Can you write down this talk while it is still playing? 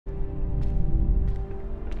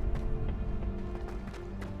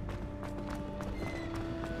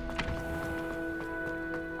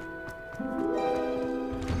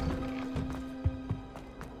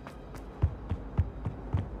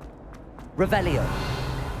Revelio.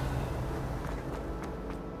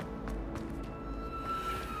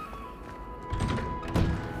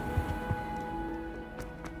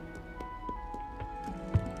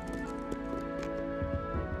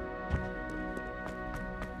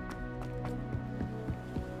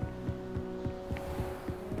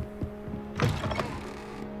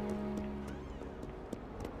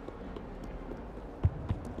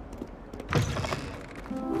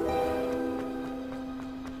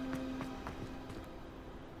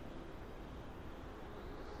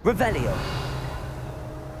 Revelio.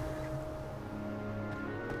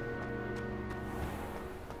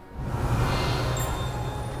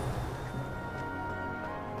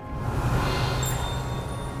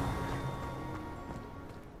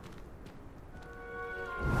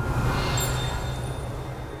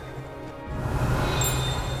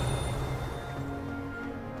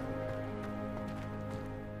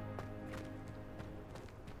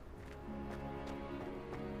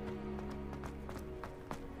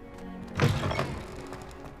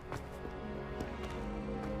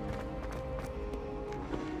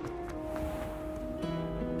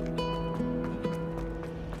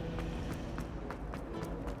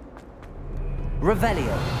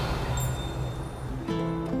 Revelio.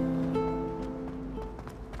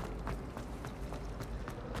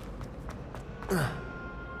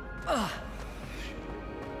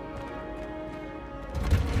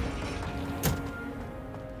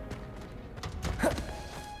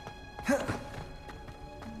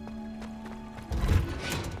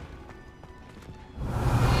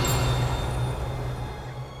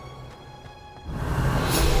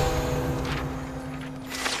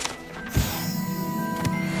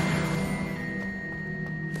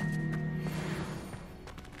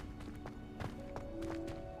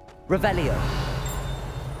 Revelio.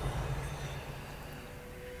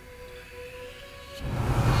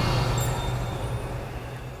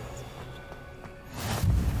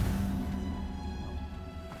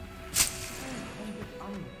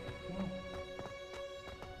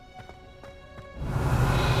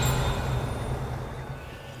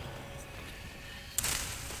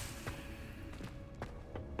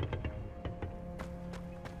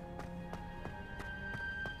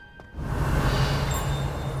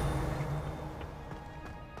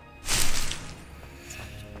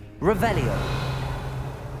 Revelio.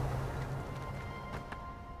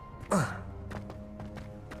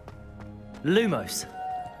 Lumos.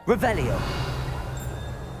 Revelio.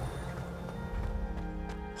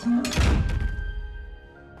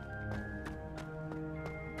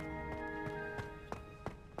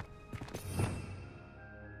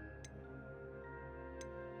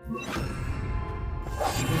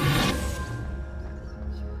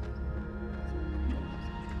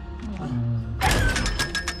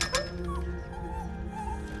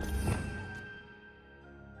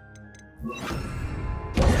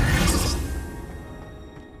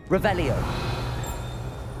 Revelio.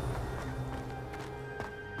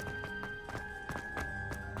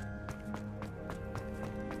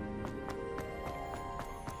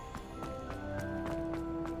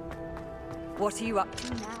 What are you up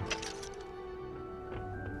to now?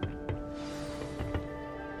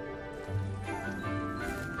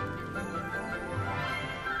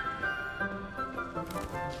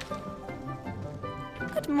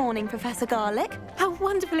 Good morning, Professor Garlic. How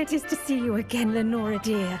wonderful it is to see you again, Lenora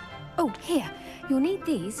dear. Oh, here. You'll need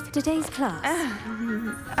these for today's class.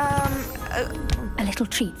 A little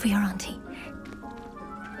treat for your auntie.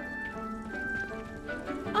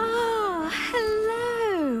 Ah,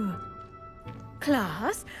 hello.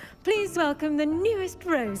 Class, please welcome the newest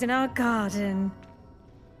rose in our garden.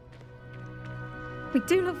 We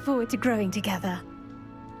do look forward to growing together.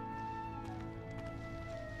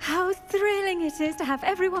 How thrilling it is to have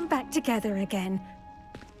everyone back together again.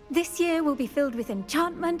 This year will be filled with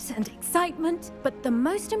enchantment and excitement, but the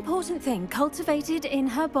most important thing cultivated in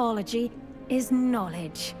herbology is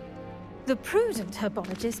knowledge. The prudent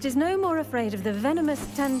herbologist is no more afraid of the venomous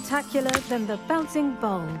tentacula than the bouncing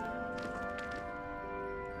bulb.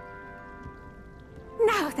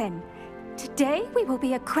 Now then, today we will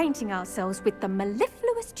be acquainting ourselves with the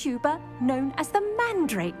mellifluous tuber known as the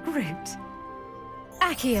mandrake root.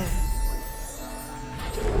 Accio.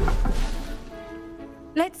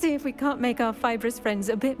 Let's see if we can't make our fibrous friends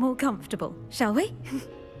a bit more comfortable, shall we?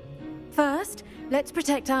 First, let's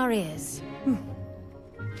protect our ears.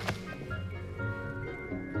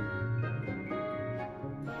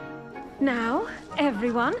 Now,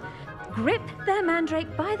 everyone, grip their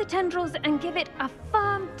mandrake by the tendrils and give it a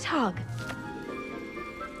firm tug.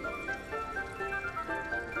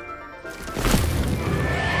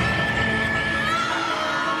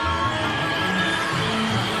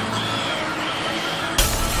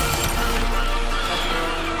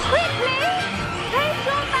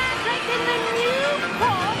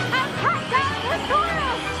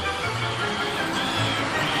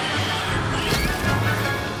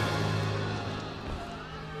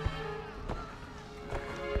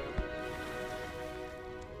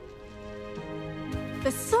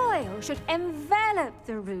 soil should envelop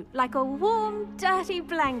the root like a warm, dirty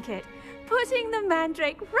blanket, putting the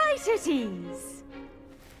mandrake right at ease.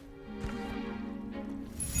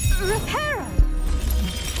 Reparo!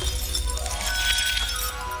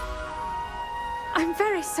 I'm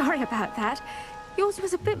very sorry about that. Yours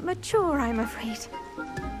was a bit mature, I'm afraid.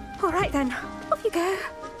 All right then, off you go.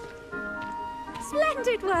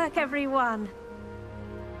 Splendid work, everyone.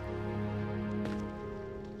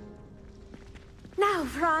 Now,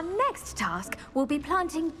 for our next task, we'll be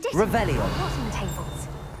planting Revelio. potting tables.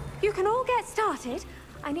 You can all get started.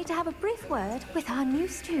 I need to have a brief word with our new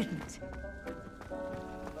student.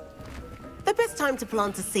 The best time to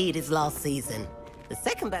plant a seed is last season. The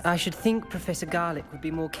second best... I should think Professor Garlick would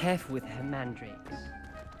be more careful with her mandrakes.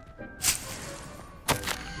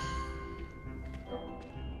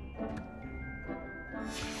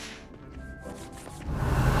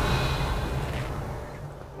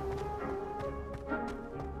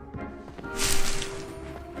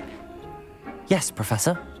 Yes,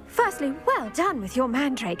 Professor. Firstly, well done with your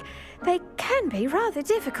mandrake. They can be rather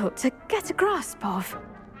difficult to get a grasp of.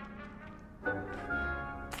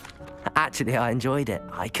 Actually, I enjoyed it.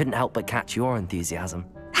 I couldn't help but catch your enthusiasm.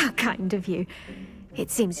 How kind of you. It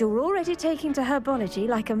seems you're already taking to herbology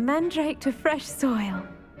like a mandrake to fresh soil.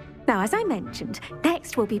 Now, as I mentioned,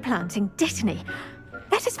 next we'll be planting dittany.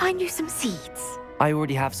 Let us find you some seeds. I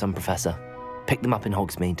already have some, Professor. Picked them up in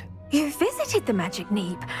Hogsmeade. You visited the Magic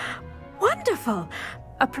Neep. Wonderful!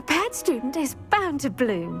 A prepared student is bound to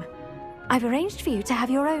bloom. I've arranged for you to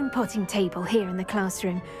have your own potting table here in the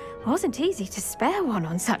classroom. Wasn't easy to spare one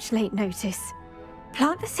on such late notice.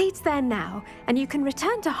 Plant the seeds there now, and you can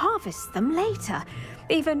return to harvest them later.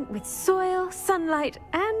 Even with soil, sunlight,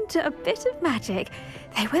 and a bit of magic,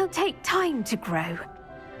 they will take time to grow.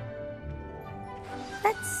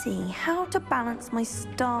 Let's see how to balance my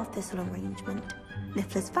star thistle arrangement.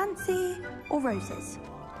 Niffler's Fancy or roses?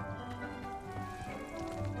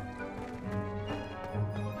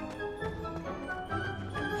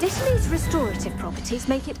 Dittany's restorative properties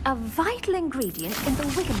make it a vital ingredient in the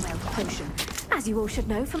Wiggenweld potion, as you all should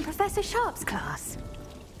know from Professor Sharp's class.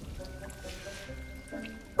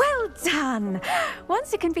 Well done!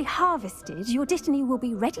 Once it can be harvested, your Dittany will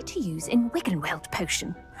be ready to use in Wiggenweld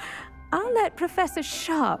potion. I'll let Professor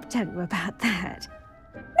Sharp tell you about that.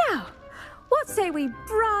 Now, what say we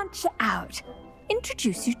branch out?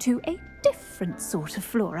 Introduce you to a different sort of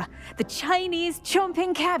flora, the Chinese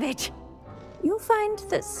chomping cabbage. You'll find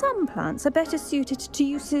that some plants are better suited to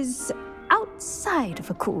uses outside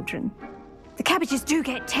of a cauldron. The cabbages do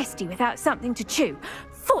get testy without something to chew.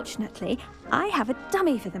 Fortunately, I have a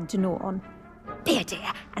dummy for them to gnaw on. Be a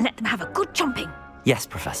dear and let them have a good chomping. Yes,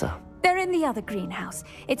 Professor. They're in the other greenhouse.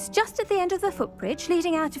 It's just at the end of the footbridge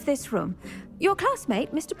leading out of this room. Your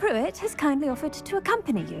classmate, Mr. Pruitt, has kindly offered to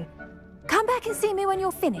accompany you. Come back and see me when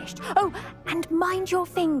you're finished. Oh, and mind your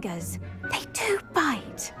fingers. They do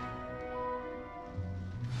bite.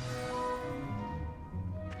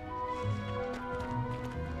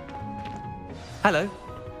 Hello.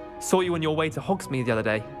 Saw you on your way to Hogsmeade the other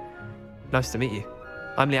day. Nice to meet you.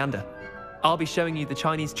 I'm Leander. I'll be showing you the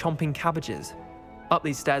Chinese chomping cabbages. Up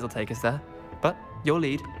these stairs will take us there, but you'll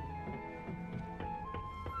lead.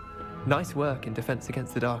 Nice work in Defense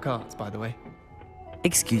Against the Dark Arts, by the way.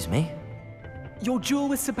 Excuse me? Your duel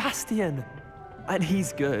with Sebastian! And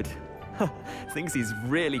he's good. Thinks he's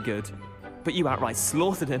really good. But you outright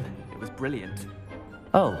slaughtered him. It was brilliant.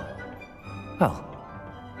 Oh. Well,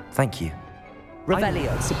 thank you. Revelio.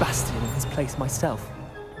 Revelio. Sebastian in his place myself.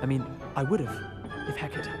 I mean, I would have, if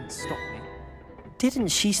Hecate hadn't stopped me. Didn't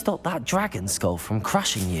she stop that dragon skull from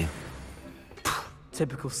crushing you?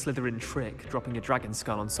 Typical Slytherin trick, dropping a dragon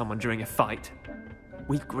skull on someone during a fight.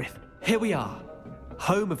 Weak Griff. Here we are,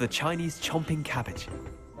 home of the Chinese chomping cabbage.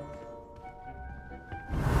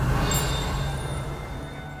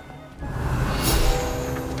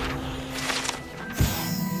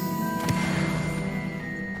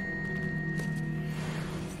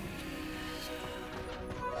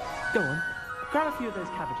 Go on, grab a few of those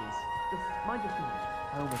cabbages. Just mind your fingers.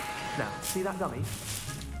 I almost... Now, see that dummy?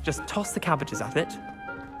 Just toss the cabbages at it,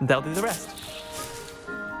 and they'll do the rest.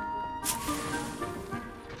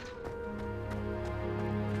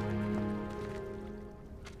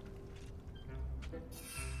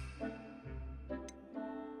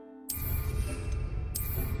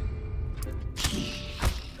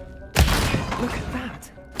 Look at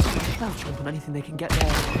that! They'll chomp on anything they can get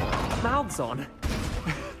their mouths on.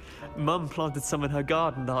 Mum planted some in her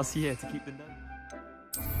garden last year to keep the gnome.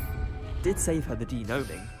 Did save her the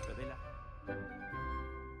de-gnoming, but they left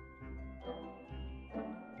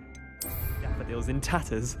daffodils in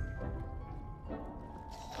tatters.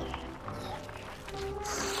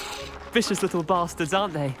 Vicious little bastards,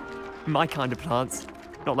 aren't they? My kind of plants.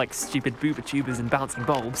 Not like stupid booba tubers and bouncing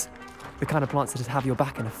bulbs. The kind of plants that just have your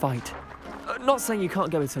back in a fight. Not saying you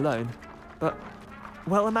can't go it alone, but,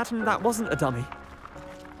 well, imagine that wasn't a dummy.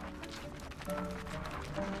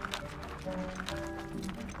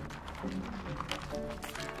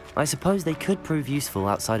 I suppose they could prove useful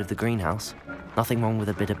outside of the greenhouse. Nothing wrong with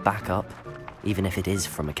a bit of backup, even if it is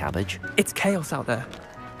from a cabbage. It's chaos out there.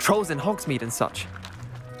 Trolls in Hogsmeade and such.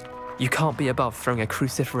 You can't be above throwing a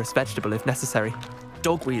cruciferous vegetable if necessary.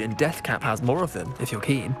 Dogweed and deathcap has more of them, if you're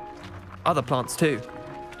keen. Other plants too.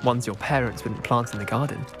 Ones your parents wouldn't plant in the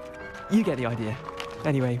garden. You get the idea.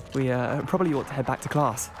 Anyway, we probably ought to head back to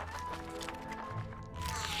class.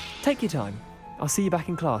 Take your time. I'll see you back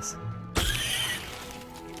in class.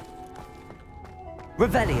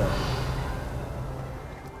 Revelio.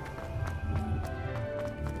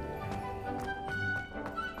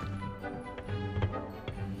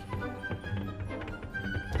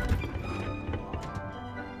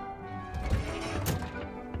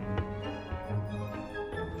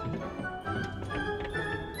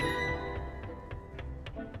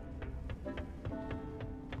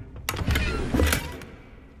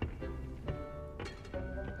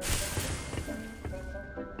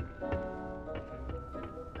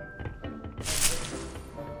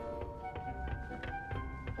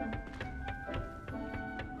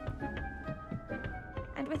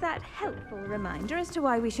 With that helpful reminder as to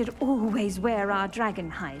why we should always wear our dragon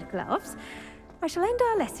hide gloves, I shall end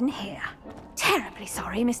our lesson here. Terribly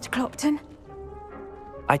sorry, Mr. Clopton.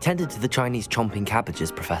 I tended to the Chinese chomping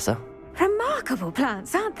cabbages, Professor. Remarkable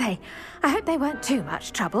plants, aren't they? I hope they weren't too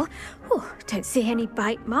much trouble. Oh, don't see any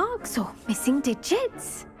bite marks or missing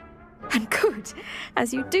digits. And good,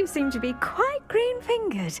 as you do seem to be quite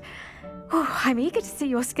green-fingered. Oh, I'm eager to see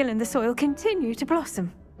your skill in the soil continue to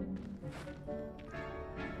blossom.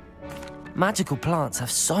 Magical plants have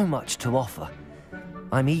so much to offer.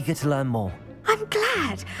 I'm eager to learn more. I'm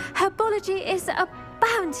glad. Herbology is a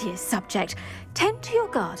bounteous subject. Tend to your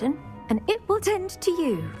garden, and it will tend to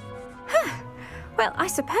you. Well, I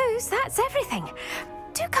suppose that's everything.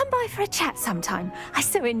 Do come by for a chat sometime. I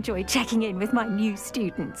so enjoy checking in with my new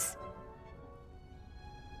students.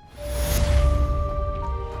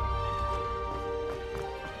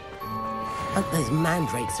 Hope those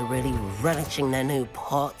mandrakes are really relishing their new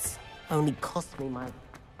pots. Only cost me my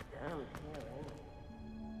damn hearing.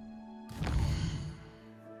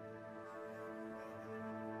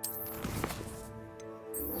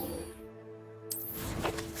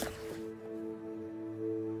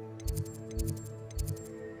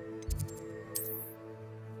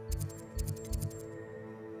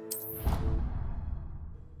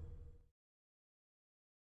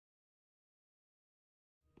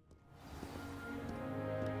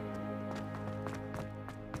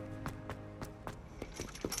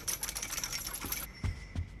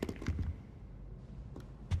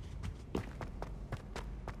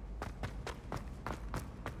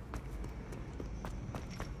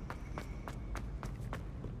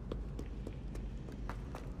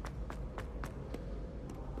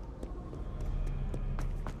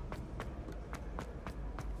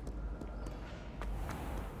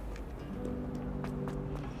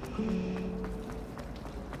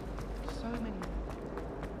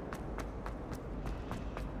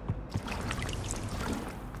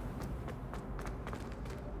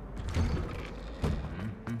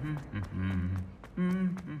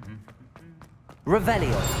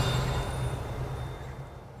 Revelio.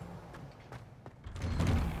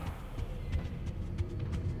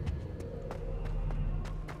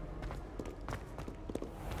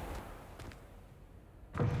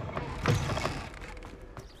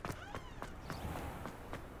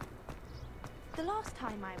 The last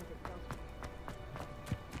time I was at Dog.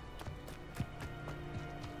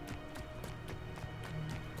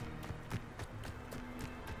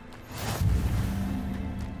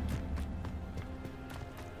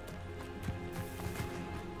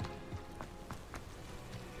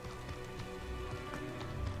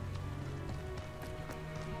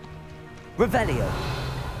 Revelio.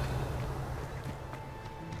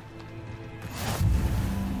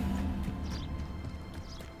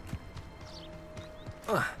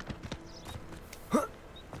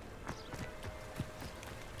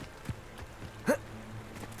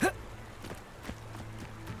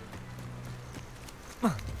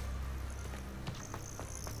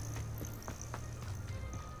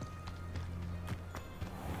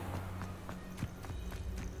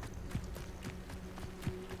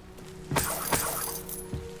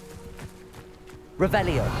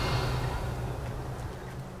 Revelio.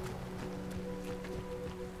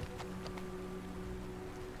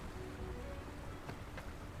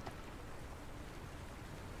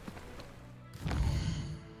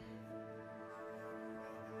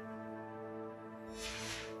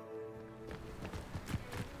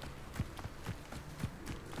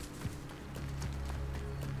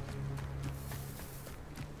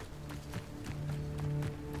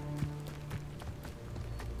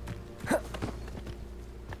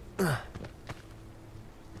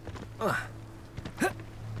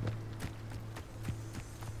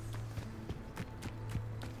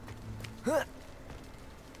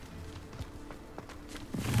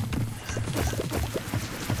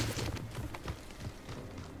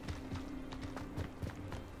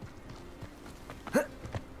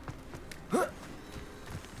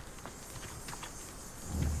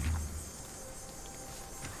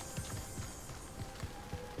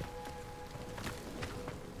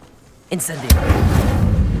 Incendio.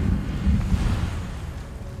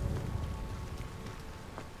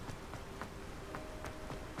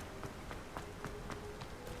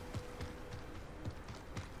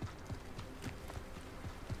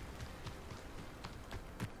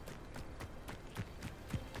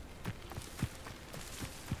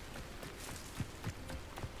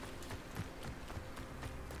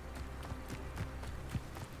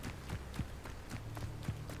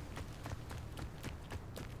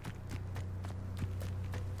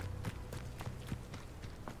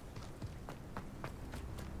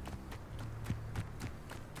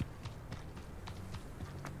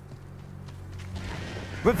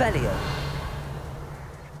 Revelio.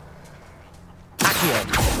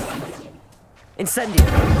 Accio. Incendio.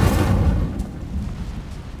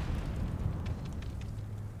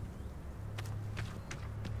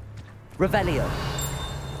 Revelio.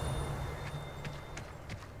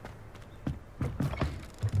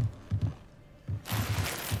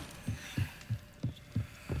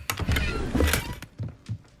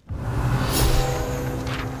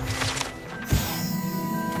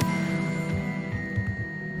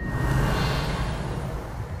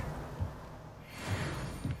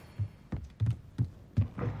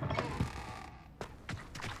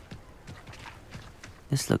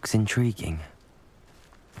 This looks intriguing.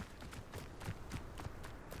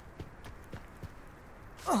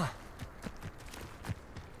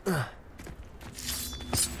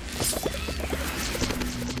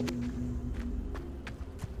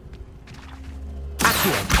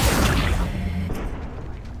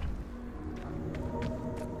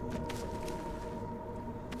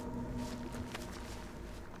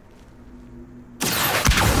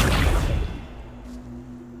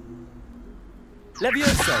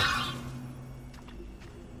 Levioso.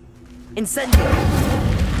 Incendio.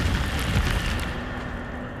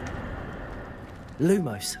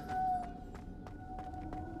 Lumos.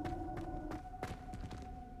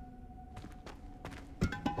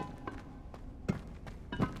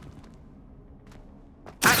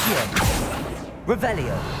 Accio.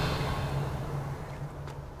 Revelio.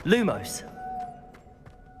 Lumos.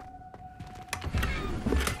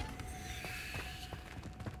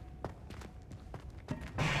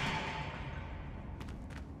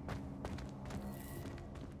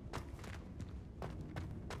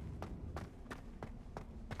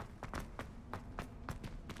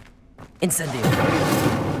 Incendio.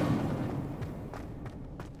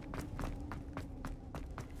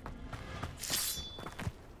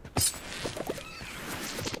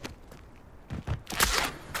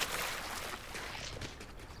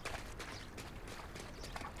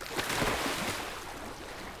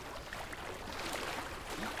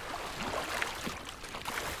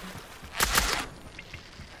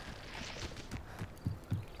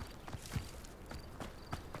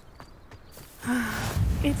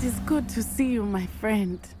 It is good to see you, my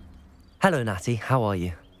friend. Hello, Natty. How are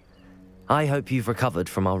you? I hope you've recovered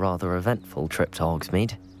from our rather eventful trip to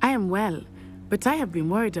Hogsmeade. I am well, but I have been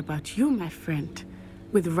worried about you, my friend.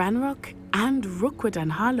 With Ranrock and Rookwood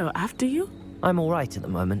and Harlow after you? I'm all right at the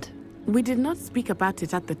moment. We did not speak about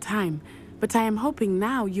it at the time, but I am hoping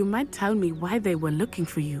now you might tell me why they were looking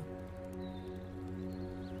for you.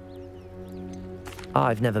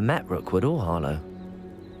 I've never met Rookwood or Harlow.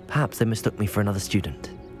 Perhaps they mistook me for another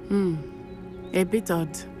student. A bit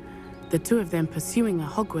odd. The two of them pursuing a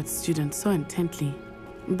Hogwarts student so intently.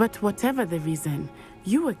 But whatever the reason,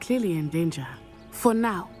 you were clearly in danger. For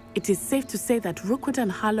now, it is safe to say that Rookwood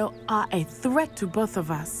and Harlow are a threat to both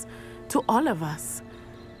of us. To all of us.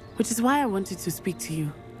 Which is why I wanted to speak to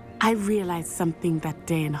you. I realized something that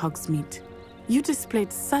day in Hogsmeade. You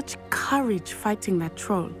displayed such courage fighting that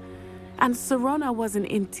troll. And Serona wasn't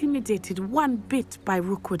intimidated one bit by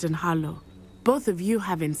Rookwood and Harlow. Both of you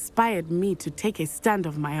have inspired me to take a stand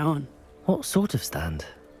of my own. What sort of stand?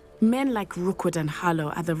 Men like Rookwood and Harlow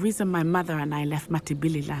are the reason my mother and I left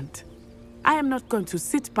Matibili land. I am not going to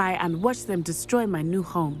sit by and watch them destroy my new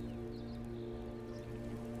home.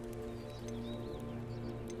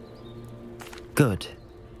 Good.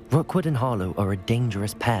 Rookwood and Harlow are a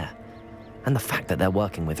dangerous pair. And the fact that they're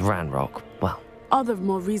working with Ranrock, well... All the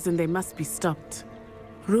more reason they must be stopped.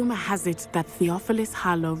 Rumor has it that Theophilus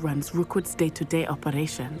Harlow runs Rookwood's day-to-day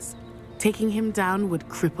operations. Taking him down would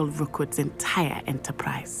cripple Rookwood's entire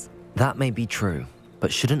enterprise. That may be true,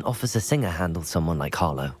 but shouldn't Officer Singer handle someone like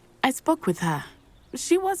Harlow? I spoke with her.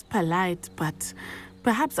 She was polite, but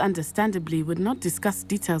perhaps understandably would not discuss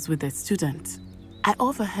details with a student. I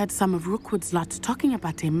overheard some of Rookwood's lot talking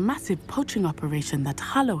about a massive poaching operation that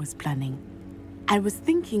Harlow is planning. I was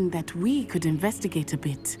thinking that we could investigate a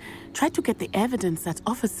bit, try to get the evidence that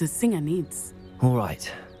Officer Singer needs. All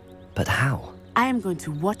right. But how? I am going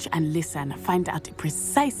to watch and listen, find out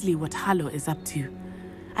precisely what Harlow is up to.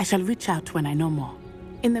 I shall reach out when I know more.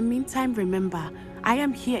 In the meantime, remember, I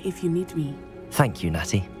am here if you need me. Thank you,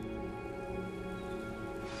 Natty.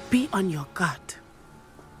 Be on your guard.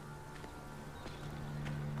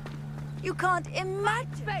 You can't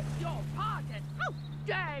imagine. Beg your pardon. How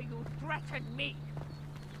dare you threaten me?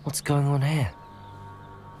 What's going on here?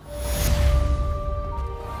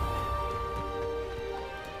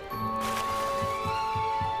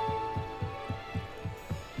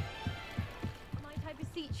 Might I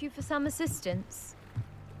beseech you for some assistance?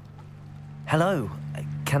 Hello.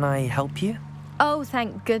 Can I help you? Oh,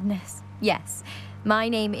 thank goodness. Yes. My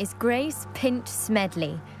name is Grace Pinch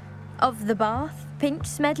Smedley. Of the Bath Pinch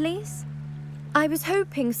Smedleys? I was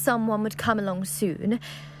hoping someone would come along soon.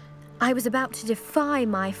 I was about to defy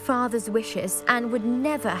my father's wishes and would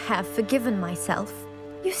never have forgiven myself.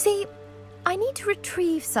 You see, I need to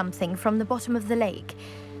retrieve something from the bottom of the lake.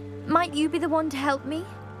 Might you be the one to help me?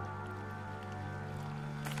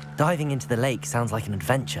 Diving into the lake sounds like an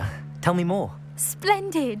adventure. Tell me more.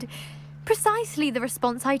 Splendid! Precisely the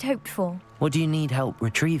response I'd hoped for. What do you need help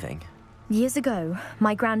retrieving? Years ago,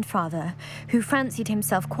 my grandfather, who fancied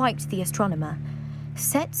himself quite the astronomer,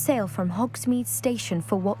 set sail from Hogsmeade Station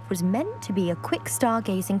for what was meant to be a quick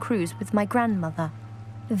stargazing cruise with my grandmother.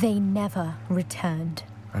 They never returned.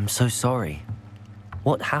 I'm so sorry.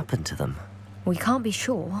 What happened to them? We can't be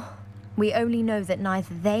sure. We only know that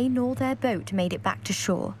neither they nor their boat made it back to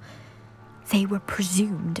shore. They were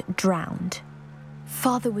presumed drowned.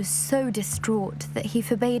 Father was so distraught that he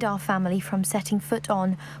forbade our family from setting foot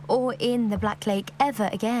on or in the Black Lake ever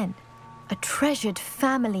again. A treasured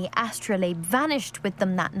family astrolabe vanished with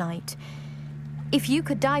them that night. If you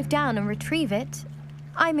could dive down and retrieve it,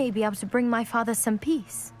 I may be able to bring my father some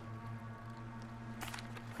peace.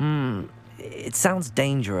 It sounds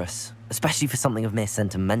dangerous, especially for something of mere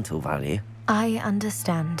sentimental value. I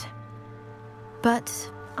understand.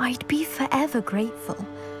 But I'd be forever grateful.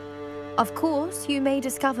 Of course, you may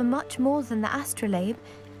discover much more than the astrolabe.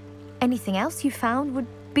 Anything else you found would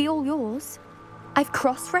be all yours. I've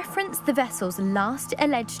cross-referenced the vessel's last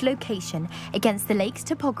alleged location against the lake's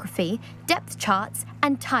topography, depth charts,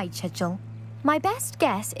 and tide schedule. My best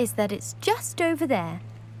guess is that it's just over there,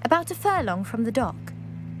 about a furlong from the dock.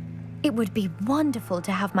 It would be wonderful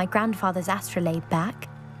to have my grandfather's astrolabe back.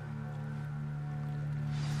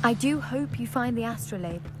 I do hope you find the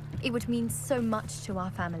astrolabe. It would mean so much to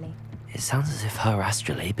our family. It sounds as if her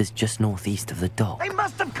astrolabe is just northeast of the dock. They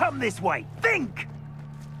must have come this way. Think!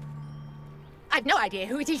 I've no idea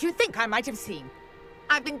who it is you think I might have seen.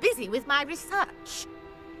 I've been busy with my research.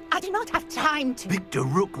 I do not have time to... Victor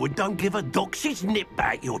Rookwood don't give a doxy's nip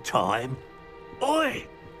back your time. Oi!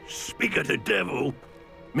 Speak of the devil.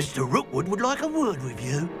 Mr. Rookwood would like a word with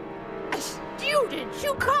you. A student?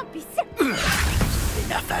 You can't be serious.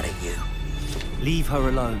 Enough out of you. Leave her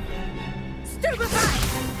alone.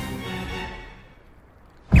 Stupefy!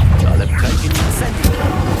 I'll have taken you sending.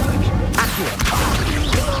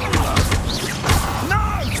 No!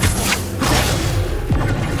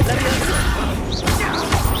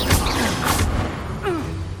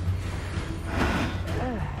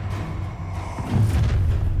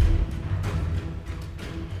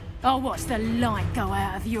 I'll watch the light go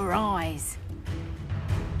out of your eyes.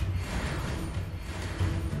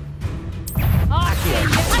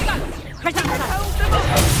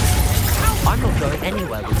 I'm not going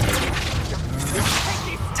anywhere with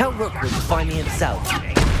you. Tell Rookwood to find me himself.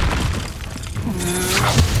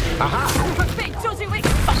 Aha!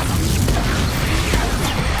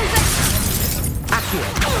 Accio!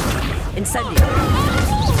 Incendio!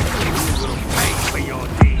 Pay for your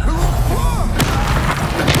deed.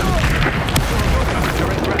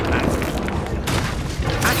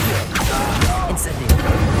 Accio! Incendio!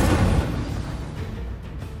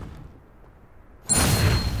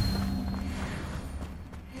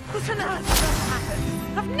 What on earth just happened?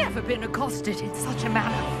 I've never been accosted in such a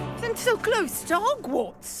manner. And so close to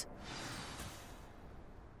Hogwarts.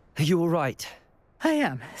 Are you all right? I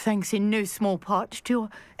am, thanks in no small part to your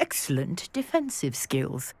excellent defensive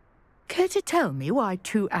skills. Care to tell me why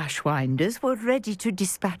two Ashwinders were ready to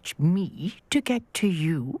dispatch me to get to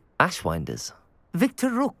you? Ashwinders?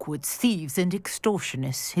 Victor Rookwood's thieves and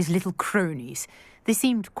extortionists, his little cronies. They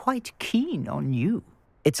seemed quite keen on you.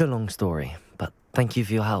 It's a long story, but thank you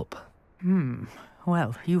for your help.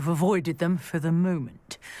 Well, you've avoided them for the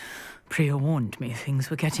moment. Priya warned me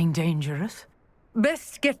things were getting dangerous.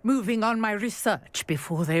 Best get moving on my research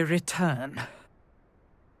before they return.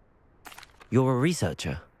 You're a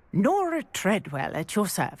researcher? Nora Treadwell at your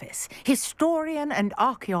service, historian and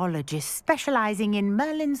archaeologist specializing in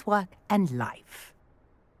Merlin's work and life.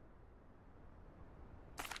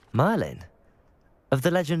 Merlin? Of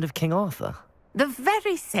the legend of King Arthur? The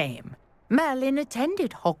very same. Merlin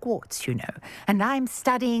attended Hogwarts, you know, and I'm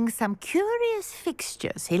studying some curious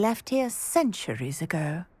fixtures he left here centuries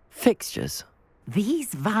ago. Fixtures?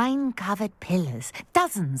 These vine-covered pillars,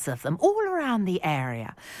 dozens of them, all around the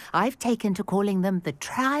area. I've taken to calling them the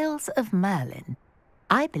Trials of Merlin.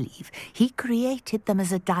 I believe he created them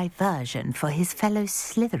as a diversion for his fellow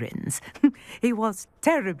Slytherins. He was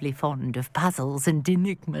terribly fond of puzzles and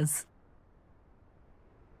enigmas.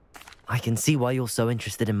 I can see why you're so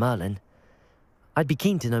interested in Merlin. I'd be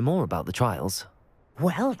keen to know more about the trials.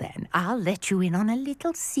 Well then, I'll let you in on a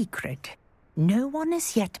little secret. No one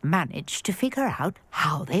has yet managed to figure out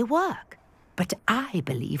how they work. But I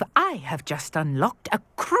believe I have just unlocked a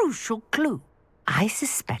crucial clue. I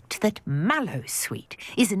suspect that Mallowsweet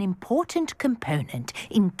is an important component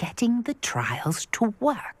in getting the trials to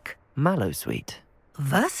work. Mallowsweet?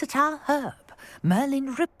 Versatile herb.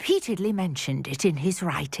 Merlin repeatedly mentioned it in his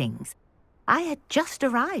writings. I had just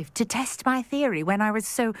arrived to test my theory when I was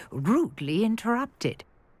so rudely interrupted.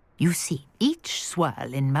 You see, each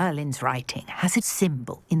swirl in Merlin's writing has a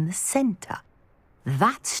symbol in the center.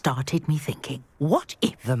 That started me thinking, what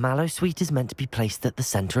if... The Mallowsweet is meant to be placed at the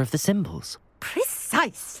center of the symbols.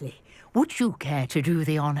 Precisely. Would you care to do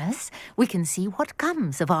the honors? We can see what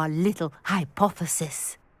comes of our little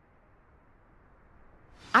hypothesis.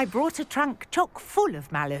 I brought a trunk chock full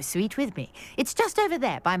of Mallowsweet with me. It's just over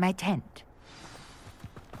there by my tent.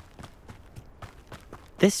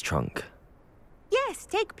 This trunk? Yes,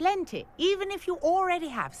 take plenty, even if you already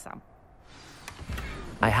have some.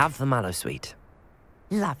 I have the Mallowsweet.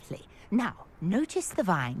 Lovely. Now, notice the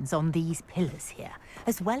vines on these pillars here,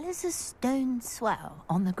 as well as a stone swell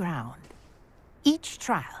on the ground. Each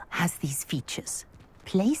trial has these features.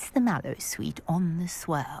 Place the Mallowsweet on the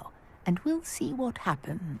swell, and we'll see what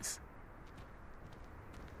happens.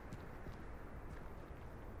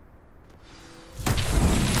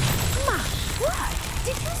 My word!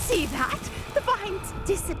 Did you see that? The vines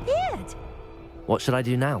disappeared. What should I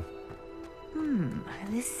do now?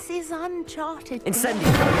 This is uncharted. Incendio!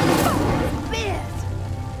 Oh,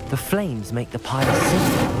 beard! The flames make the pile sing.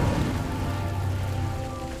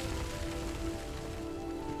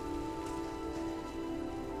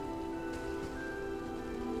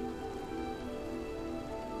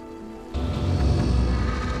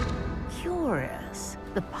 Curious.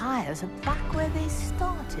 The pyres are back where they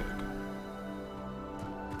started.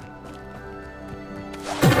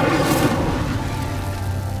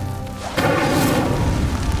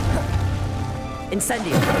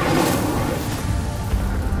 Incendio!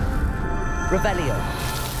 Revelio!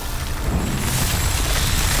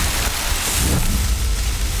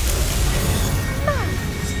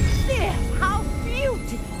 There! How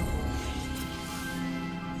beautiful!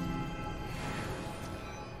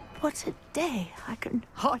 What a day. I can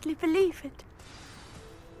hardly believe it.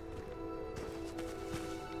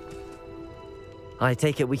 I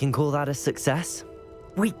take it we can call that a success?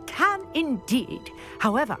 We can indeed.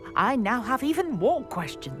 However, I now have even more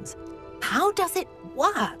questions. How does it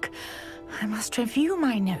work? I must review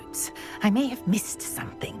my notes. I may have missed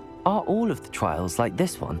something. Are all of the trials like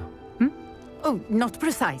this one? Oh, not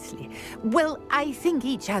precisely. Well, I think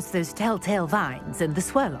each has those telltale vines and the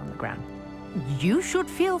swirl on the ground. You should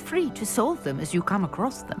feel free to solve them as you come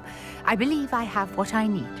across them. I believe I have what I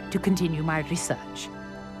need to continue my research.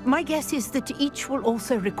 My guess is that each will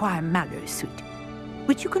also require Mallowsweet,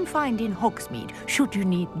 which you can find in Hogsmeade should you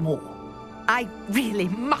need more. I really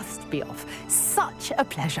must be off. Such a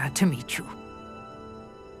pleasure to meet you.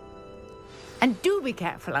 And do be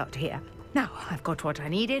careful out here. Now, I've got what I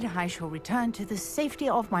needed. I shall return to the safety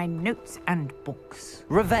of my notes and books.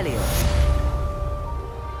 Revelio!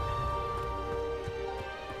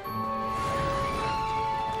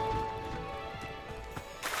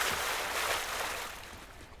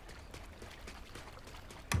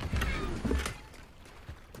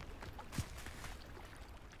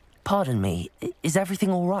 Pardon me, is everything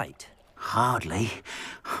all right? Hardly.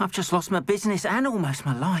 I've just lost my business and almost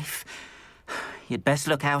my life. You'd best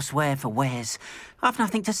look elsewhere for wares. I've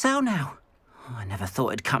nothing to sell now. I never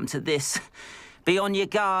thought it'd come to this. Be on your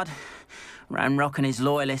guard. Ranrock and his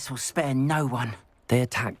loyalists will spare no one. They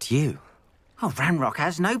attacked you? Oh, Ranrock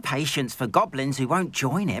has no patience for goblins who won't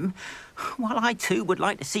join him. While I too would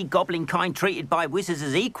like to see goblin kind treated by wizards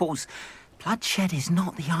as equals, bloodshed is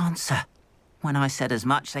not the answer. When I said as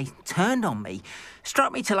much, they turned on me,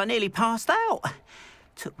 struck me till I nearly passed out.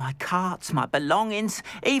 Took my carts, my belongings,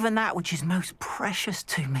 even that which is most precious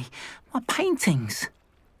to me, my paintings.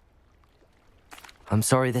 I'm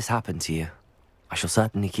sorry this happened to you. I shall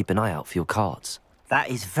certainly keep an eye out for your carts. That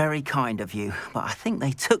is very kind of you, but I think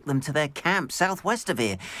they took them to their camp southwest of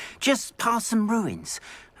here, just past some ruins.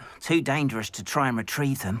 Too dangerous to try and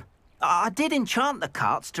retrieve them. I did enchant the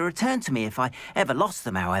carts to return to me if I ever lost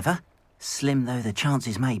them, however. Slim though the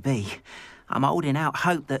chances may be, I'm holding out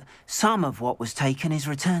hope that some of what was taken is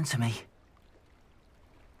returned to me.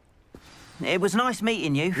 It was nice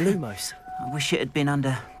meeting you. Lumos. I wish it had been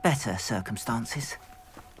under better circumstances.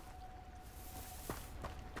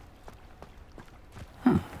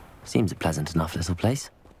 Seems a pleasant enough little place.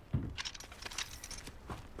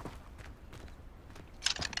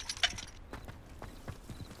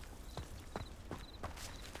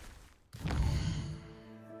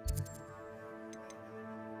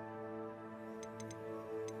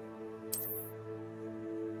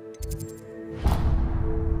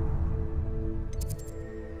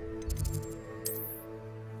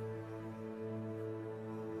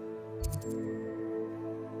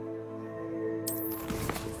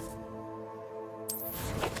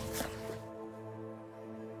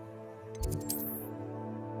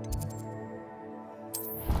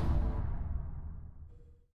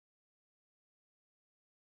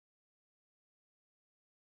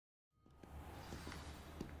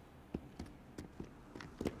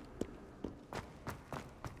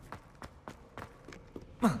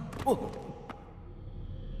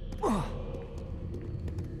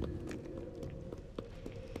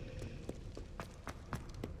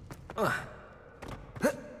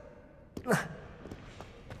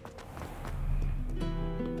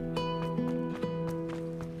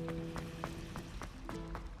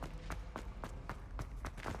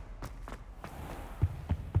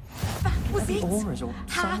 Auras or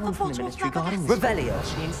someone from the Ministry guarding this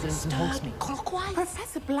Revelio. the incident in Hogsmeade. Clockwise.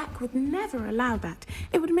 Professor Black would never allow that.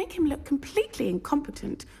 It would make him look completely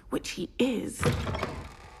incompetent, which he is.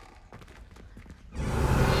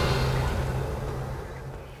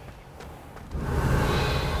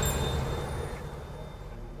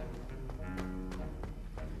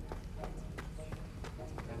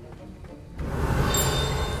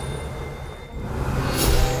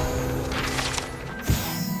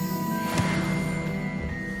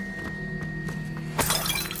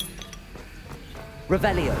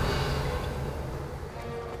 Revelio.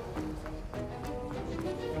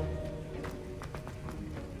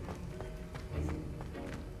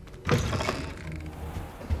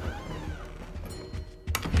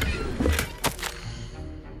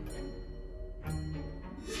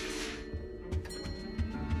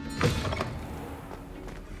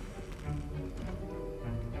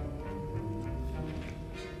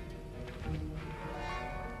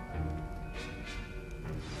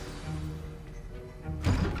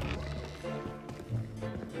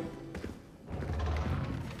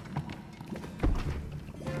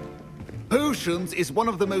 Potions is one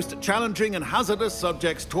of the most challenging and hazardous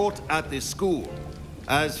subjects taught at this school.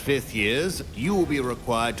 As fifth years, you will be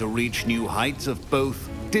required to reach new heights of both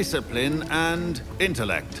discipline and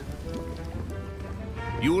intellect.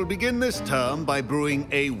 You will begin this term by brewing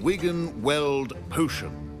a Wigan-Weld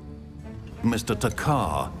potion. Mr.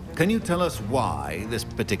 Takar, can you tell us why this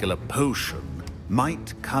particular potion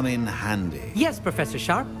might come in handy? Yes, Professor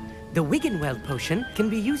Sharp. The Wigan-Weld potion can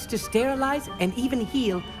be used to sterilize and even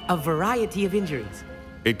heal a variety of injuries.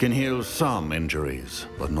 It can heal some injuries,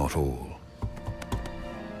 but not all.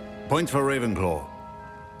 Points for Ravenclaw.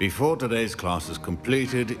 Before today's class is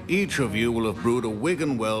completed, each of you will have brewed a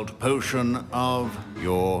Wigan-Weld potion of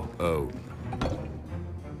your own.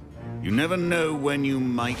 You never know when you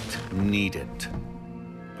might need it.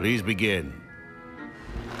 Please begin.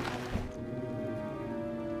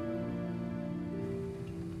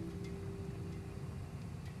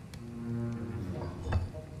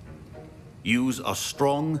 Use a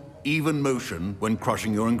strong, even motion when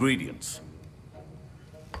crushing your ingredients.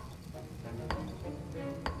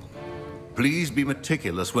 Please be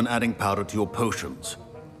meticulous when adding powder to your potions.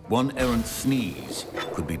 One errant sneeze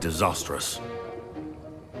could be disastrous.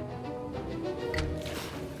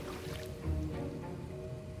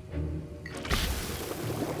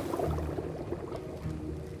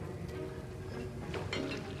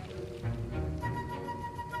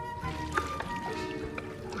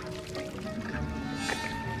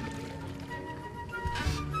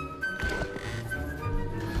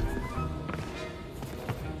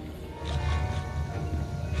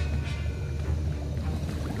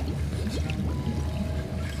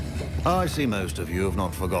 I see most of you have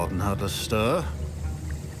not forgotten how to stir.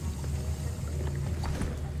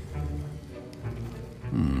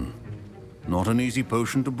 Not an easy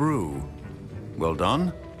potion to brew. Well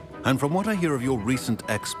done. And from what I hear of your recent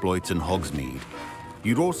exploits in Hogsmeade,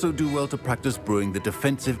 you'd also do well to practice brewing the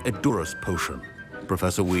defensive Edurus potion.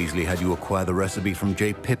 Professor Weasley had you acquire the recipe from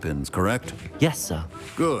J. Pippin's, correct? Yes, sir.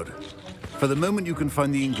 Good. For the moment, you can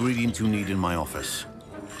find the ingredients you need in my office.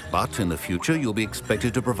 But in the future, you'll be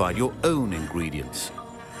expected to provide your own ingredients.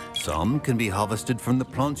 Some can be harvested from the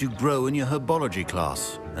plants you grow in your herbology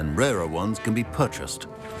class, and rarer ones can be purchased.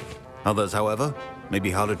 Others, however, may be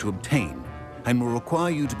harder to obtain, and will require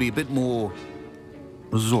you to be a bit more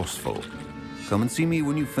resourceful. Come and see me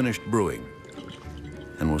when you've finished brewing,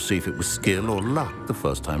 and we'll see if it was skill or luck the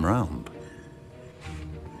first time round.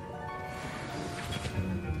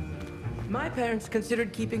 My parents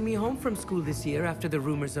considered keeping me home from school this year after the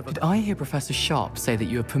rumors of a... Did I hear Professor Sharp say that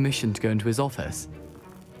you have permission to go into his office?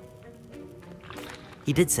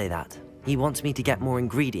 He did say that. He wants me to get more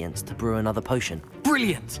ingredients to brew another potion.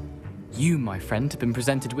 Brilliant! You, my friend, have been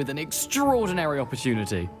presented with an extraordinary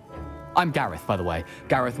opportunity. I'm Gareth, by the way.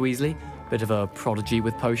 Gareth Weasley. Bit of a prodigy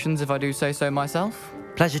with potions, if I do say so myself.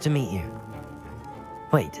 Pleasure to meet you.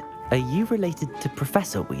 Wait, are you related to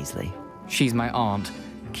Professor Weasley? She's my aunt.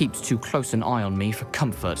 Keeps too close an eye on me for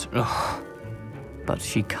comfort. Ugh. But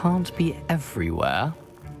she can't be everywhere.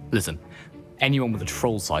 Listen, anyone with a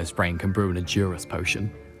troll-sized brain can brew an Edurus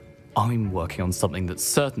potion. I'm working on something that's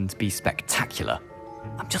certain to be spectacular.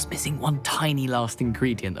 I'm just missing one tiny last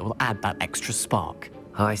ingredient that will add that extra spark.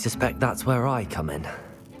 I suspect that's where I come in.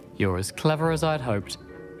 You're as clever as I'd hoped.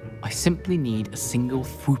 I simply need a single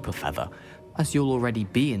Fwooper feather. As you'll already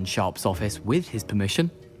be in Sharp's office with his permission,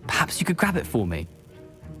 perhaps you could grab it for me.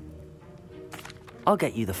 I'll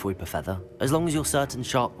get you the Fwooper feather, as long as you're certain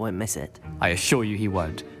Sharp won't miss it. I assure you he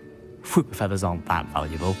won't. Fwooper feathers aren't that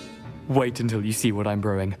valuable. Wait until you see what I'm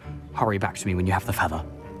brewing. Hurry back to me when you have the feather.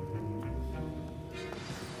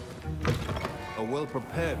 A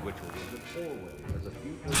well-prepared witch always has a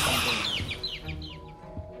few potions.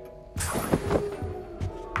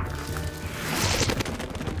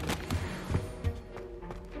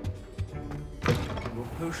 Your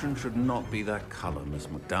potion should not be that color, Miss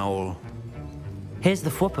McDowell. Here's the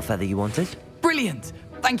Fwooper feather you wanted. Brilliant!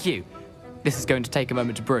 Thank you! This is going to take a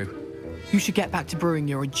moment to brew. You should get back to brewing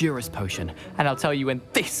your Edurus potion, and I'll tell you when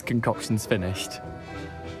this concoction's finished.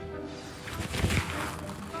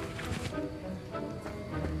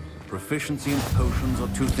 Proficiency in potions are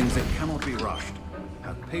two things that cannot be rushed.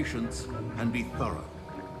 Have patience and be thorough.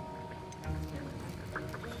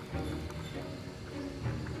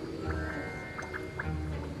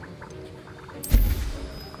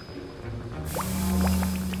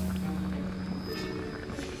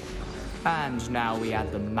 And now we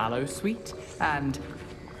add the mallow sweet, and...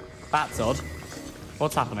 That's odd.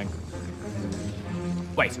 What's happening?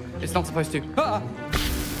 Wait, it's not supposed to... Ah!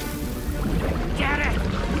 Get it!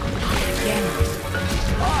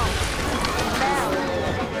 Oh!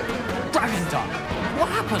 Dragon Tongue! What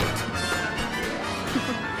happened?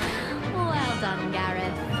 Well done,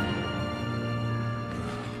 Gareth.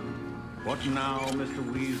 What now, Mr.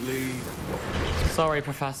 Weasley? Sorry,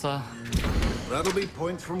 Professor. That'll be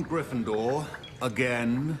points from Gryffindor.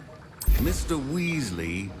 Again. Mr.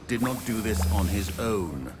 Weasley did not do this on his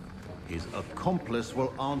own. His accomplice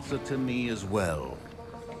will answer to me as well.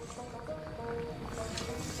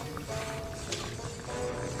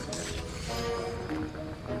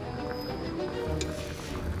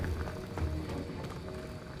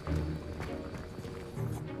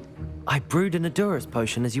 I brewed an Edurus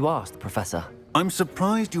potion as you asked, Professor. I'm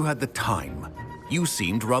surprised you had the time. You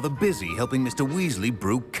seemed rather busy helping Mr. Weasley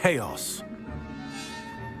brew chaos.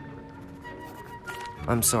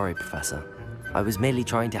 I'm sorry, Professor. I was merely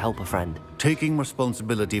trying to help a friend. Taking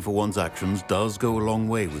responsibility for one's actions does go a long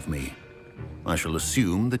way with me. I shall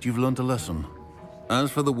assume that you've learnt a lesson.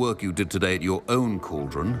 As for the work you did today at your own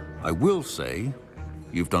cauldron, I will say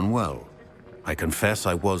you've done well. I confess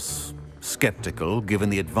I was skeptical,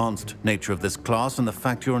 given the advanced nature of this class and the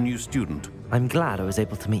fact you're a new student. I'm glad I was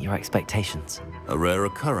able to meet your expectations. A rare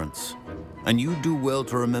occurrence. And you do well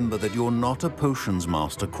to remember that you're not a potions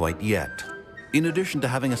master quite yet. In addition to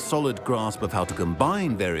having a solid grasp of how to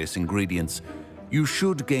combine various ingredients, you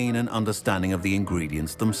should gain an understanding of the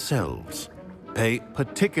ingredients themselves. Pay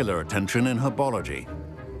particular attention in herbology.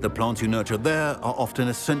 The plants you nurture there are often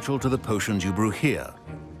essential to the potions you brew here.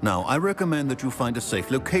 Now, I recommend that you find a safe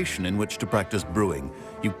location in which to practice brewing.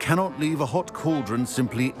 You cannot leave a hot cauldron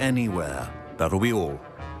simply anywhere. That'll be all.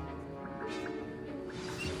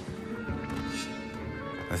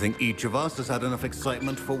 I think each of us has had enough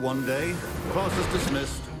excitement for one day. Class is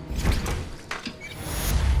dismissed.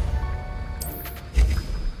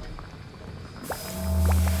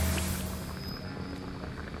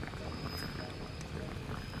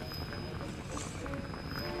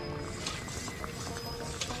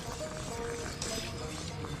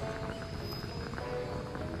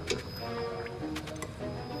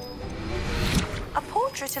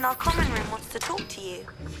 in our common room wants to talk to you.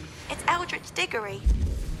 It's Eldritch Diggory.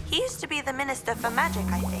 He used to be the Minister for Magic,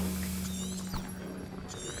 I think.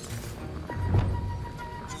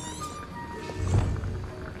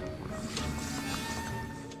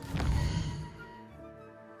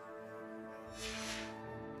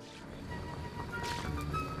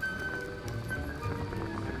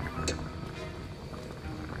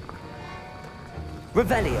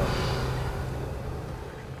 Revelio.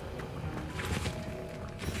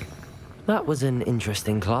 That was an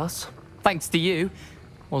interesting class. Thanks to you.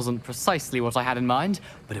 Wasn't precisely what I had in mind,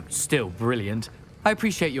 but it was still brilliant. I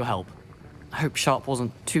appreciate your help. I hope Sharp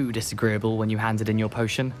wasn't too disagreeable when you handed in your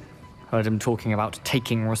potion. Heard him talking about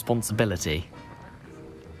taking responsibility.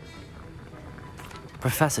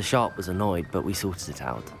 Professor Sharp was annoyed, but we sorted it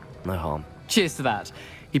out. No harm. Cheers to that.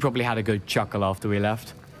 He probably had a good chuckle after we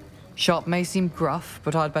left. Sharp may seem gruff,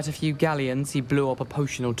 but I'd bet a few galleons he blew up a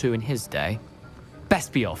potion or two in his day.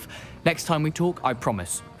 Best be off. Next time we talk, I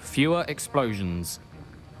promise, fewer explosions.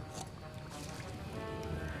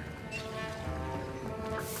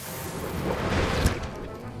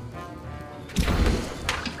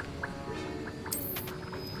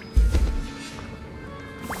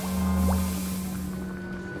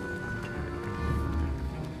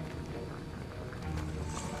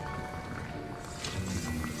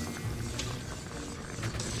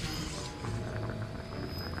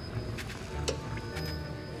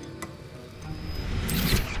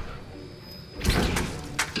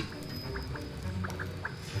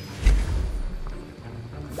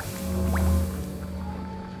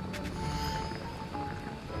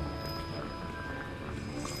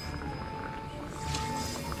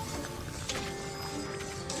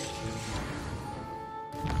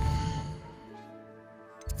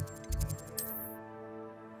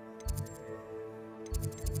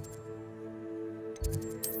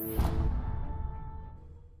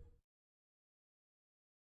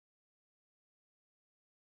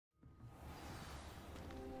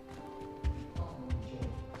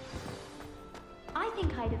 I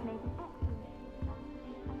think I'd have made an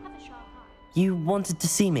excellent. Have a sharp eye. You wanted to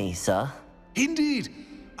see me, sir? Indeed.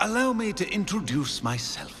 Allow me to introduce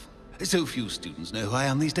myself. So few students know who I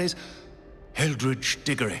am these days. Eldritch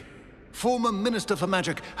Diggory, former Minister for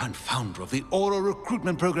Magic and founder of the Aura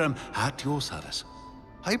recruitment program at your service.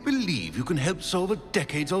 I believe you can help solve a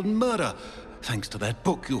decades-old murder, thanks to that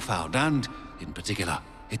book you found, and, in particular,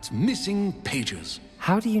 its missing pages.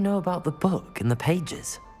 How do you know about the book and the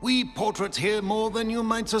pages? We portraits hear more than you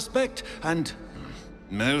might suspect, and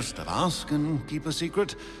most of us can keep a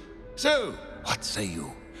secret. So, what say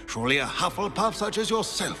you? Surely a Hufflepuff such as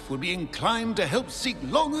yourself would be inclined to help seek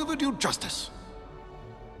long overdue justice.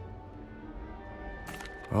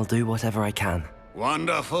 I'll do whatever I can.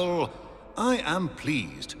 Wonderful. I am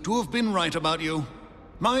pleased to have been right about you.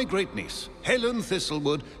 My great-niece, Helen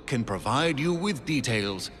Thistlewood, can provide you with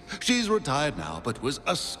details. She's retired now, but was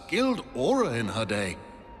a skilled aura in her day.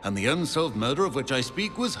 And the unsolved murder of which I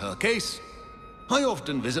speak was her case. I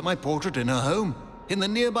often visit my portrait in her home, in the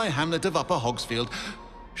nearby hamlet of Upper Hogsfield.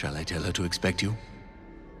 Shall I tell her to expect you?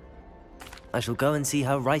 I shall go and see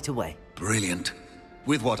her right away. Brilliant.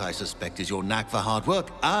 With what I suspect is your knack for hard work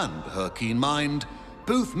and her keen mind,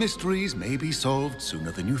 both mysteries may be solved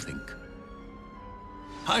sooner than you think.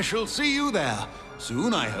 I shall see you there,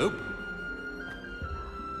 soon I hope.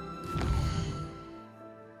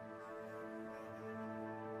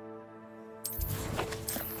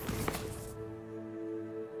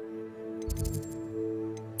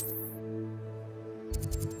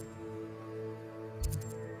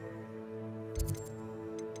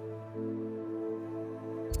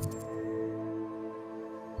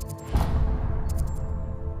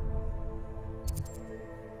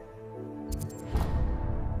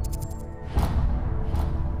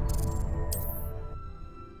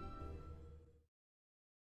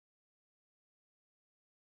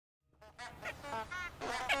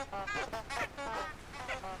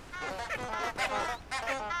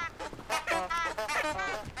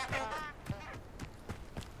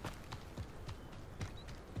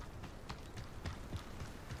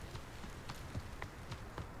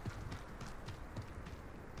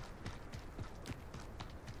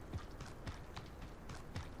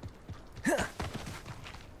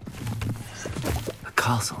 A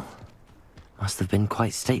castle. Must have been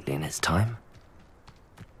quite stately in its time.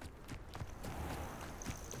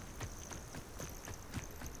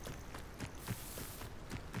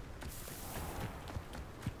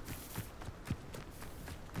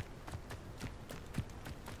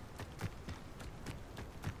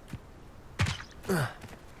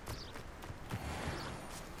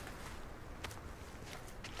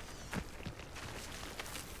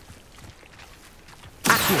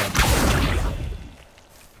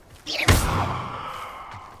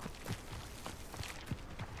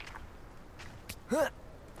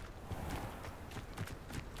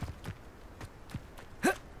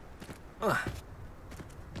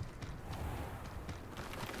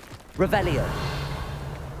 Revelio.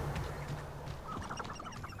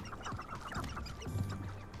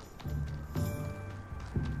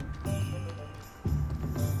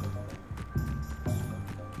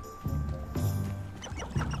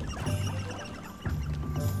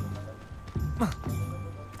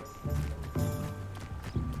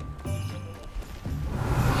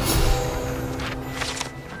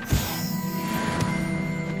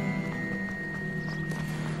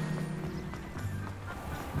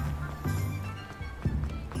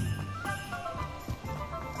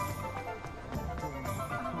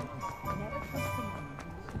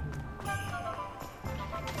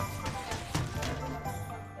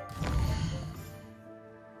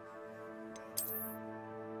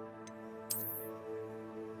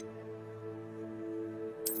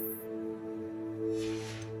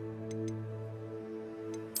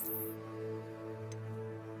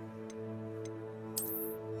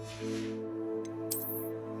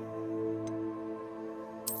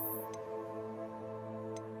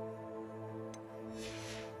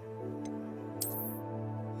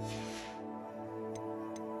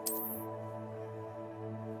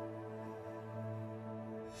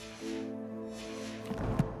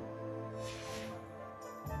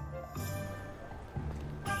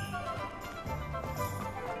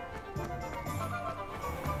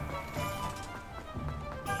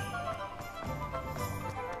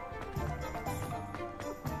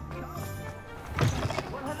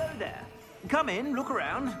 Come in, look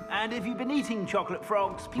around, and if you've been eating chocolate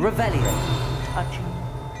frogs, please... Revelio. Touch 'em.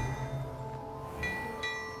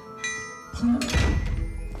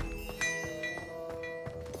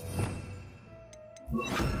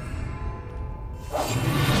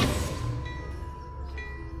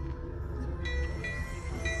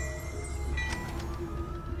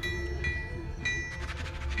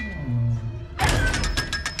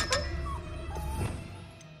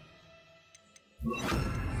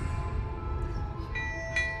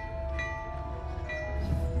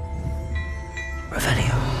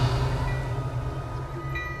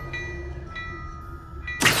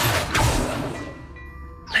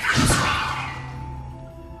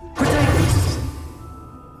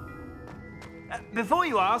 Before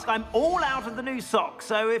you ask, I'm all out of the new socks,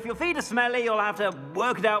 so if your feet are smelly, you'll have to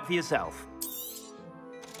work it out for yourself.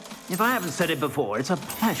 If I haven't said it before, it's a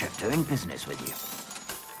pleasure doing business with you.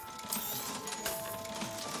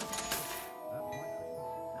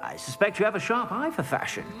 I suspect you have a sharp eye for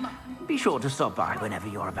fashion. Be sure to stop by whenever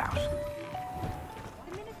you're about.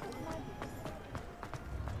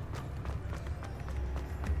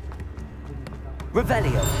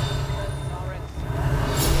 Revelio.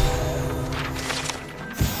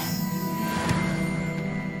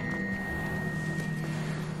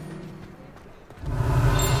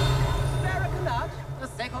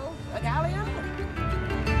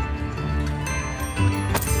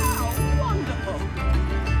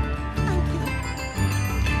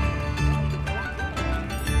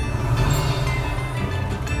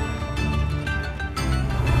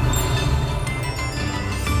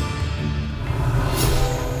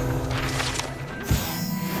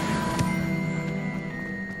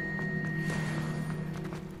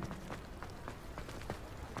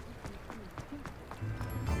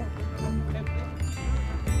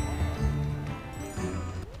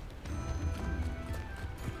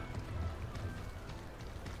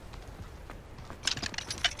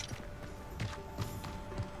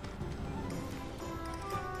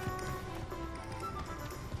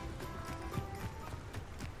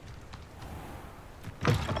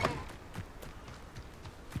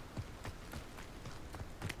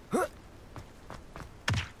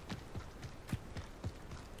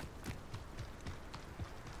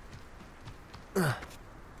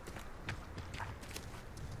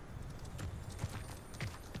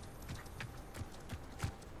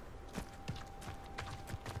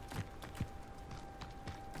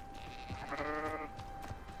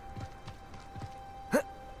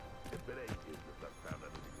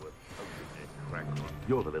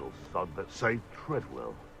 You're the little son that saved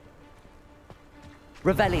Treadwell.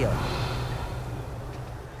 Revelio.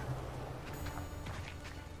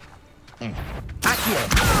 Accio.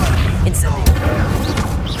 Incendio.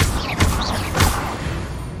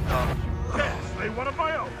 Yes, they one of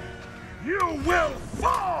my own. You will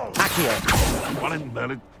fall! Accio. One in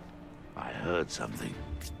Merlin. I heard something.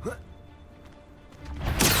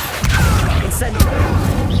 Incendio.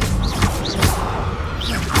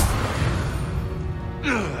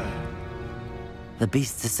 The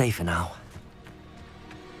beasts are safer now.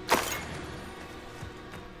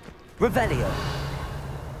 Revelio!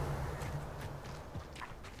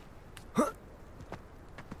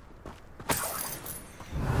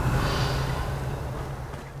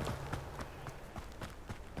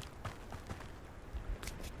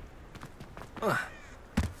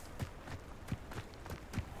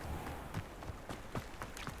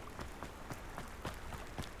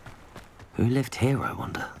 Who lived here, I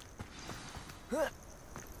wonder?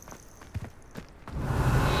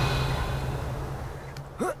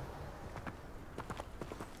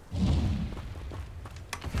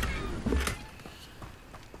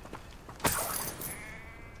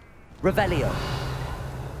 Revelio.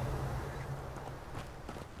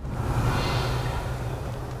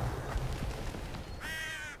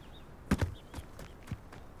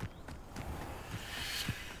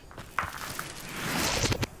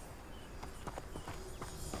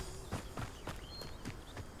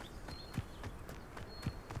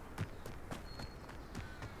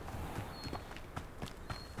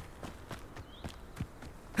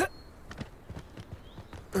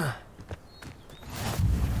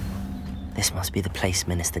 This must be the place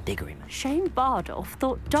Minister Diggory made. Shane Bardolph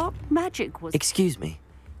thought dark magic was... Excuse me.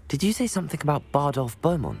 Did you say something about Bardolph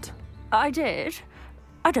Beaumont? I did.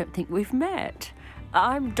 I don't think we've met.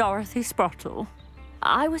 I'm Dorothy Sprottle.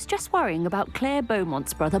 I was just worrying about Claire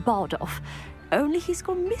Beaumont's brother Bardolph, only he's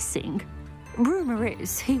gone missing. Rumour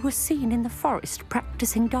is he was seen in the forest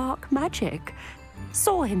practicing dark magic.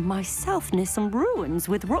 Saw him myself near some ruins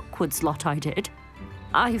with Rookwood's lot I did.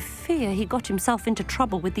 I fear he got himself into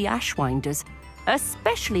trouble with the Ashwinders,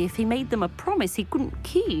 especially if he made them a promise he couldn't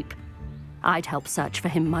keep. I'd help search for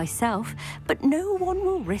him myself, but no one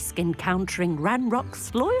will risk encountering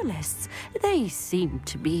Ranrock's loyalists. They seem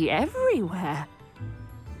to be everywhere.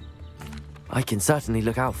 I can certainly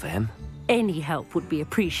look out for him. Any help would be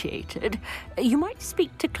appreciated. You might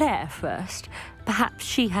speak to Claire first. Perhaps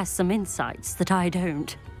she has some insights that I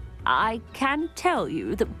don't. I can tell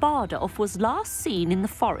you that Bardolph was last seen in the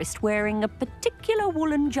forest wearing a particular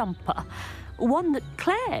woolen jumper, one that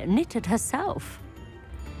Claire knitted herself.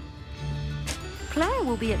 Claire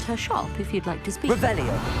will be at her shop if you'd like to speak.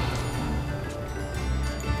 Revelio.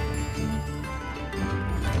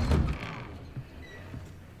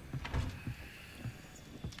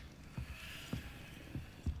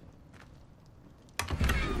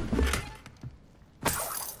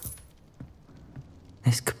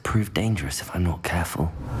 This could prove dangerous if I'm not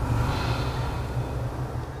careful.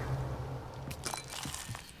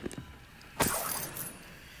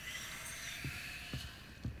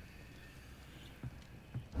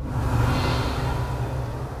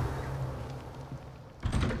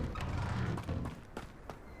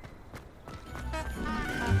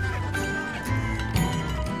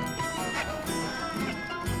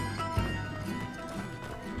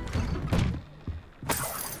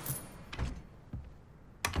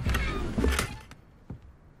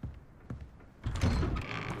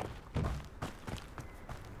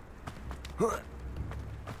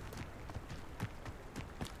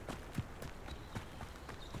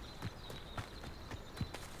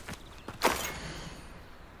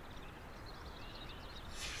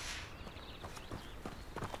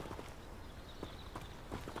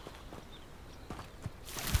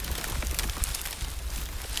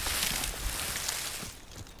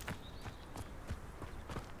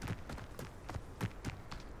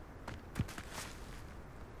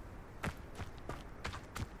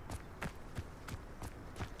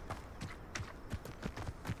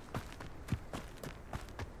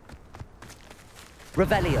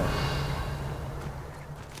 Revelio.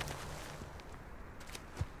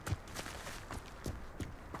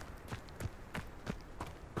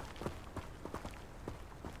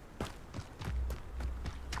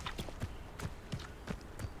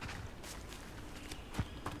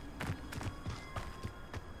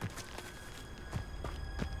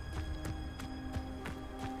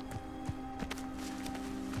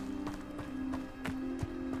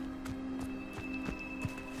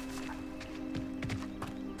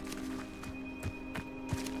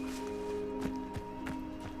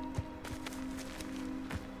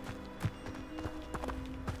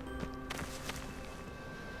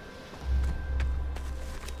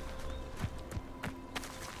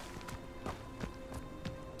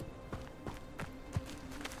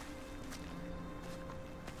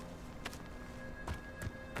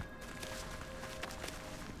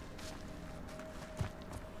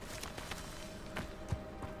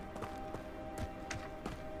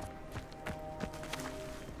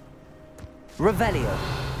 Revelio.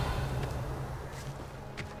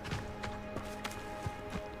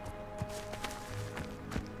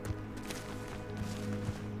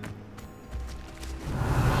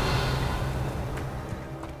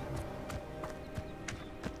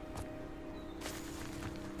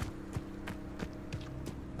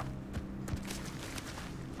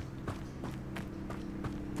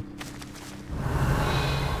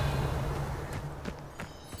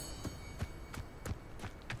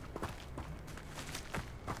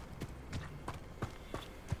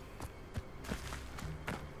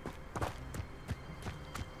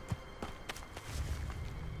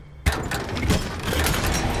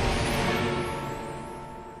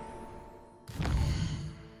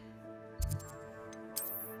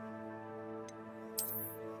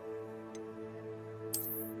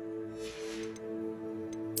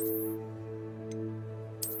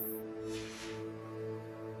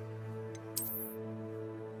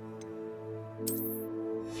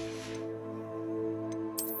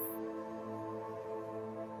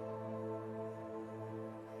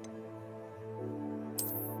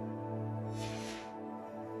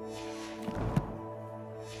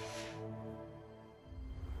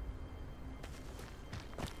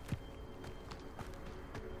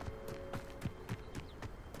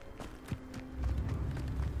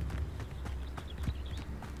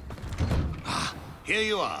 here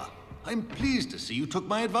you are. I'm pleased to see you took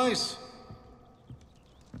my advice.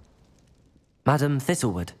 Madam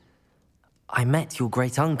Thistlewood, I met your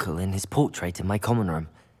great-uncle in his portrait in my common room.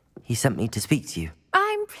 He sent me to speak to you.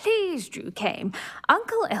 I'm pleased you came.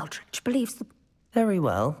 Uncle Eldridge believes the... Very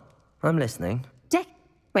well. I'm listening.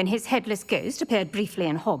 When his headless ghost appeared briefly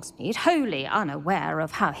in Hogsmeade, wholly unaware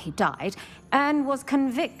of how he died, Anne was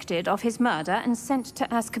convicted of his murder and sent to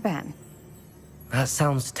Azkaban. That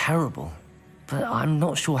sounds terrible, but I'm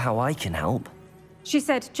not sure how I can help. She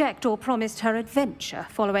said Jackdaw promised her adventure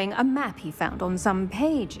following a map he found on some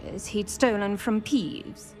pages he'd stolen from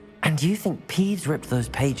Peeves. And you think Peeves ripped those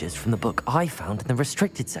pages from the book I found in the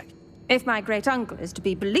restricted section? If my great-uncle is to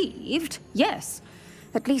be believed, yes.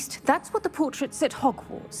 At least that's what the portraits at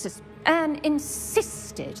Hogwarts says. Anne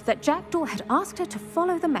insisted that Jackdaw had asked her to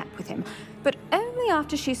follow the map with him, but only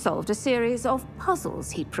after she solved a series of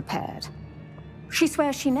puzzles he'd prepared. She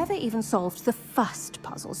swears she never even solved the first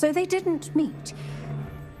puzzle, so they didn't meet.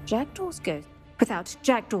 Jackdaw's ghost. Without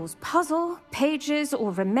Jackdaw's puzzle, pages,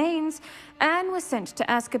 or remains, Anne was sent to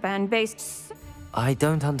Azkaban based... I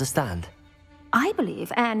don't understand. I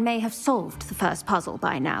believe Anne may have solved the first puzzle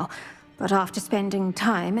by now, but after spending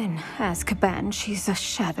time in Azkaban, she's a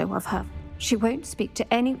shadow of her. She won't speak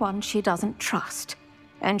to anyone she doesn't trust.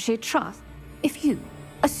 And she trusts if you,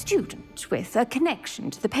 a student with a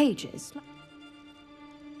connection to the pages.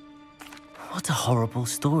 What a horrible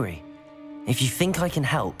story. If you think I can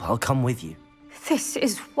help, I'll come with you. This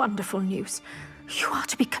is wonderful news. You are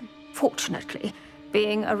to be fortunately,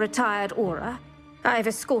 being a retired Auror, I've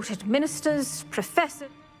escorted ministers,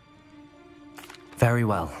 professors... Very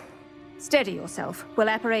well. Steady yourself. We'll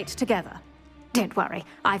apparate together. Don't worry,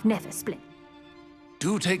 I've never split.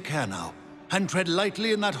 Do take care now, and tread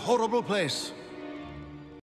lightly in that horrible place.